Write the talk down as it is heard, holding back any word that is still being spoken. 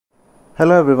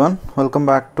Hello everyone, welcome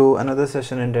back to another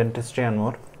session in dentistry and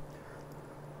more.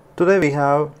 Today we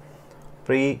have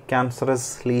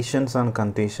precancerous lesions and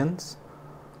conditions.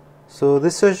 So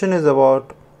this session is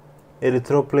about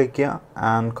erythroplakia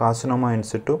and carcinoma in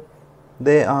situ.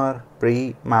 They are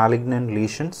pre-malignant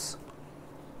lesions.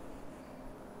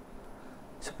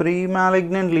 So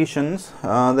pre-malignant lesions,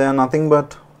 they are nothing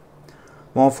but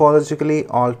morphologically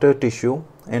altered tissue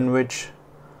in which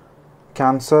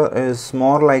cancer is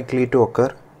more likely to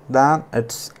occur than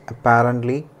its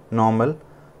apparently normal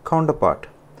counterpart.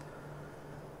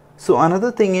 So another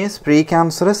thing is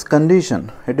precancerous condition.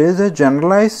 It is a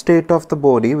generalized state of the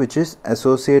body which is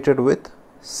associated with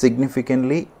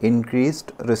significantly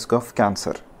increased risk of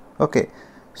cancer. Okay,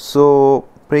 so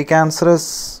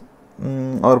precancerous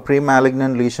or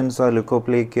pre-malignant lesions are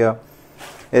leukoplakia,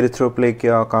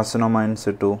 erythroplakia, carcinoma in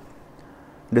situ,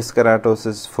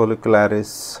 discaratosis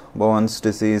follicularis, Bowen's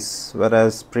disease,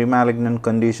 whereas pre-malignant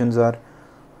conditions are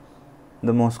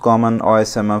the most common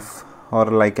OSMF or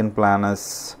lichen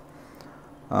planus,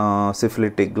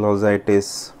 syphilitic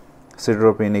glossitis,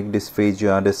 sideropenic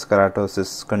dysphagia,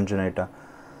 discaratosis congenita.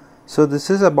 So this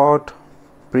is about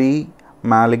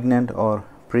pre-malignant or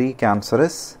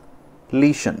precancerous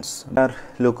lesions. They are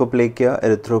leukoplakia,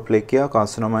 erythroplakia,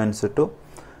 carcinoma in situ.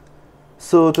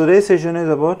 So today's session is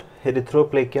about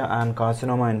erythroplakia and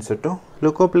carcinoma in situ.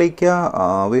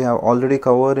 Leukoplakia we have already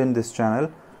covered in this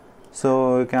channel,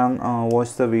 so you can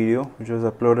watch the video which was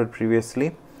uploaded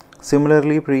previously.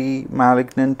 Similarly,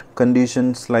 pre-malignant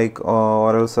conditions like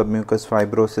oral submucous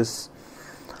fibrosis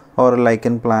or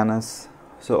lichen planus,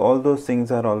 so all those things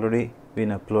are already been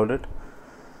uploaded.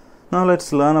 Now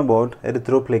let's learn about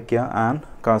erythroplakia and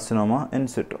carcinoma in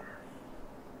situ.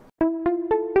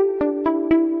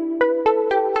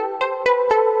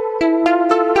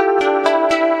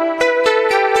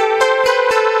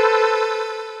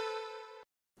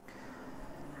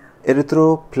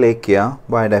 Erythroplakia,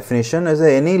 by definition, is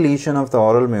any lesion of the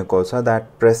oral mucosa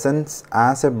that presents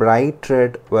as a bright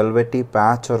red velvety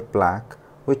patch or plaque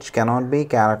which cannot be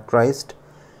characterized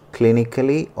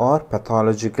clinically or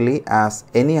pathologically as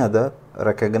any other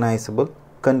recognizable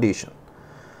condition.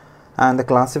 And the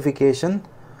classification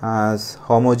as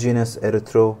homogeneous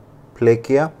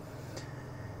erythroplakia,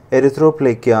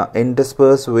 erythroplakia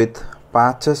interspersed with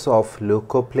patches of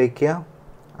leukoplakia,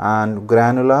 and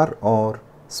granular or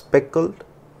speckled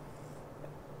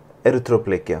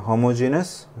erythroplakia.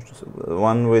 Homogeneous,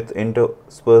 one with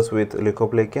interspersed with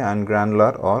leukoplakia, and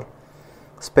granular or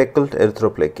speckled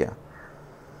erythroplakia.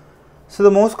 So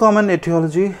the most common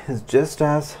etiology is just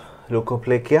as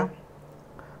leukoplakia,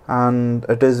 and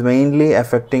it is mainly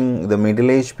affecting the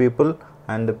middle-aged people,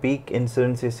 and the peak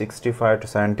incidence is 65 to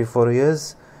 74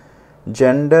 years.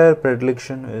 Gender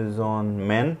predilection is on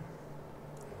men,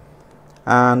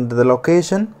 and the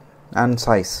location and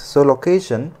size. So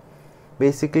location,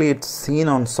 basically it's seen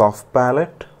on soft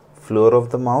palate, floor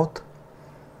of the mouth,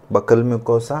 buccal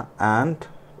mucosa and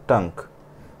tongue,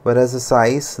 whereas the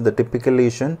size, the typical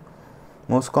lesion,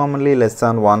 most commonly less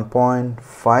than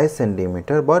 1.5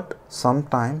 centimeter, but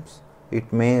sometimes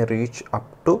it may reach up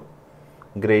to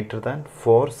greater than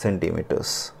 4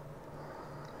 centimeters.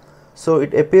 So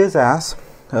it appears as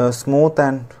a smooth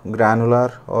and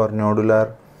granular or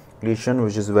nodular lesion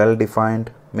which is well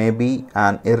defined, may be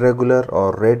an irregular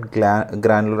or red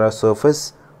granular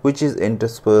surface which is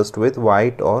interspersed with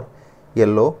white or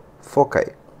yellow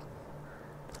foci,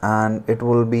 and it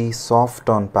will be soft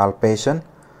on palpation,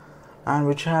 and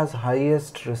which has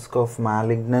highest risk of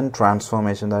malignant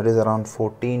transformation, that is around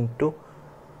 14 to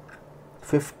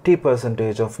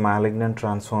 50% of malignant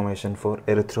transformation for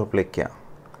erythroplakia.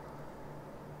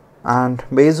 And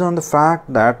based on the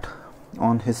fact that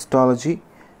on histology,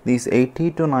 these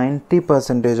 80 to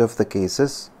 90% of the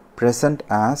cases present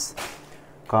as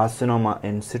carcinoma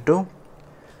in situ,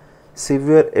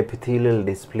 severe epithelial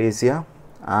dysplasia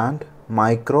and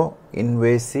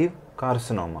micro-invasive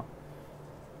carcinoma.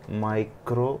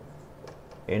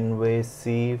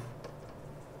 Micro-invasive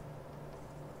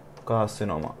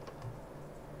carcinoma.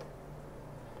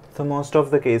 So most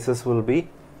of the cases will be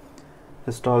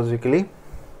histologically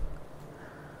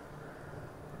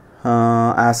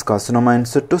as carcinoma in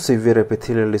situ, severe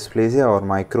epithelial dysplasia or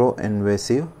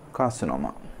micro-invasive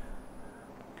carcinoma.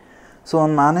 So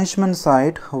on management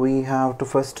side, we have to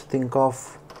first think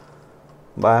of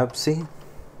biopsy,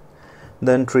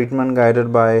 then treatment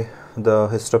guided by the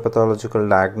histopathological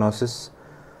diagnosis.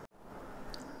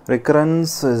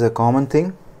 Recurrence is a common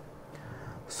thing,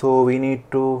 so we need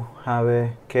to have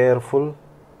a careful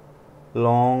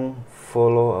long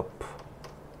follow-up,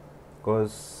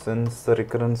 because since the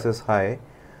recurrence is high,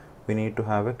 we need to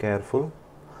have a careful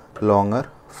longer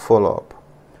follow-up.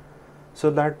 So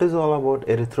that is all about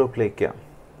erythroplakia,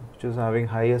 which is having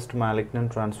highest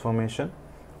malignant transformation.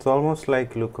 It's almost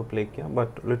like leukoplakia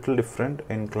but little different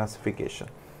in classification.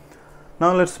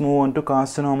 Now let's move on to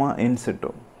carcinoma in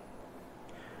situ.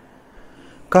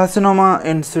 Carcinoma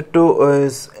in situ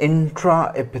is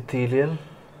intraepithelial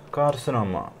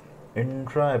carcinoma.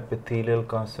 Intraepithelial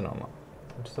carcinoma.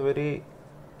 It's a very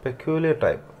peculiar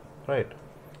type, right?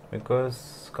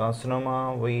 Because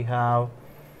carcinoma, we have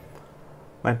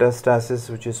metastasis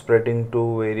which is spreading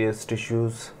to various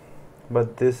tissues,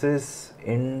 but this is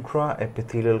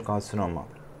intraepithelial carcinoma,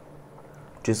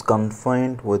 which is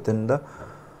confined within the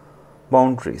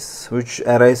boundaries, which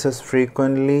arises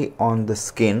frequently on the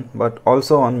skin but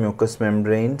also on mucous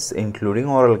membranes including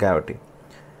oral cavity,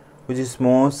 which is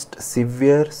most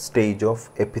severe stage of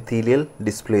epithelial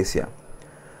dysplasia.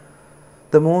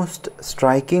 The most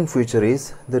striking feature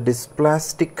is the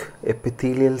dysplastic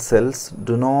epithelial cells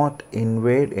do not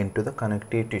invade into the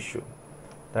connective tissue.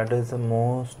 That is the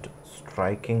most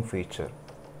striking feature.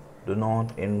 Do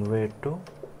not invade to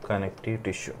connective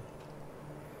tissue.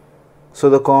 So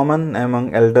the common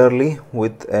among elderly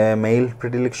with a male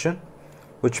predilection,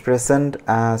 which present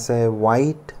as a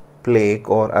white plaque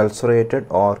or ulcerated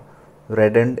or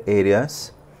reddened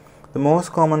areas. The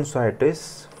most common site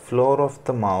is floor of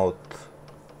the mouth,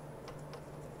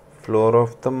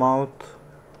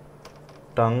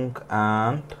 tongue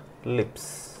and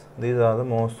lips. These are the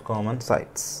most common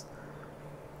sites,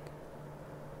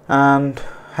 and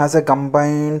has a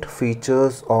combined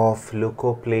features of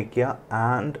leukoplakia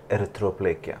and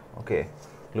erythroplakia. Okay,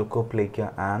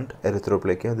 leukoplakia and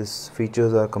erythroplakia, these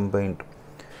features are combined.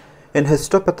 In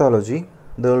histopathology,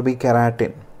 there will be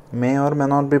keratin, may or may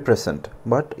not be present,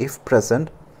 but if present,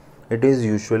 it is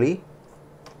usually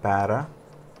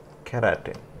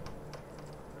parakeratin.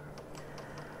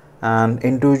 And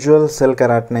individual cell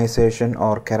keratinization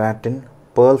or keratin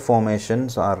pearl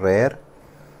formations are rare.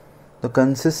 The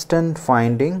consistent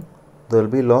finding, there will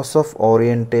be loss of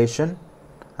orientation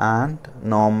and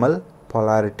normal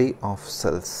polarity of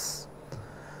cells.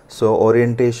 So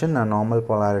orientation and normal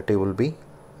polarity will be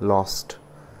lost.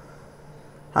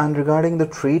 And regarding the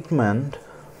treatment,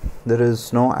 there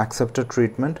is no accepted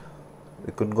treatment.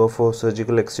 We could go for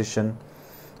surgical excision,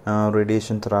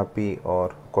 radiation therapy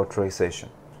or cauterization.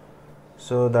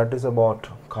 So that is about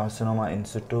carcinoma in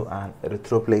situ and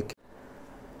erythroplakia.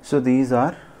 So these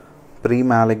are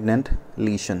pre-malignant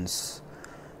lesions: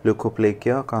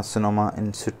 leukoplakia, carcinoma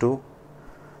in situ,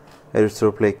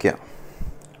 erythroplakia.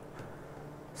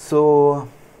 So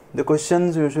the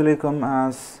questions usually come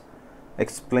as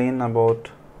explain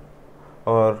about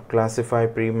or classify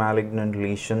pre-malignant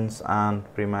lesions and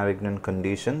pre-malignant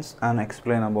conditions, and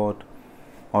explain about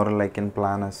oral lichen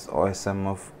planus, OSM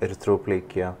of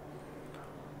erythroplakia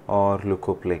or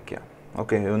leukoplakia.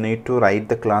 Okay, you need to write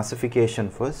the classification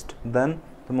first. Then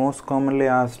the most commonly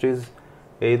asked is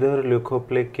either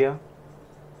leukoplakia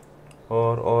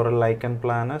or oral lichen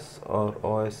planus or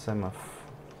OSMF.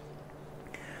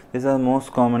 These are the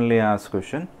most commonly asked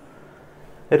question.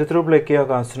 Erythroplakia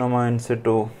carcinoma in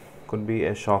situ could be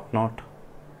a short note.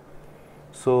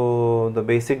 So the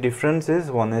basic difference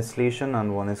is one is lesion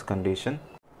and one is condition.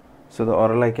 So the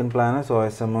oral lichen planus,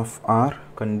 OSMF are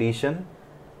condition,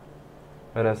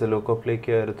 whereas the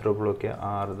leukoplakia, erythroplakia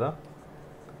are the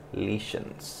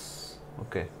lesions.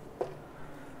 Okay.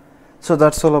 So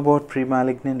that's all about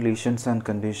pre-malignant lesions and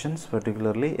conditions,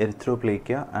 particularly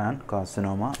erythroplakia and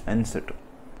carcinoma in situ.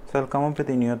 So I'll come up with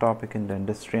a new topic in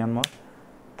dentistry and more.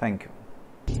 Thank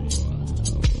you.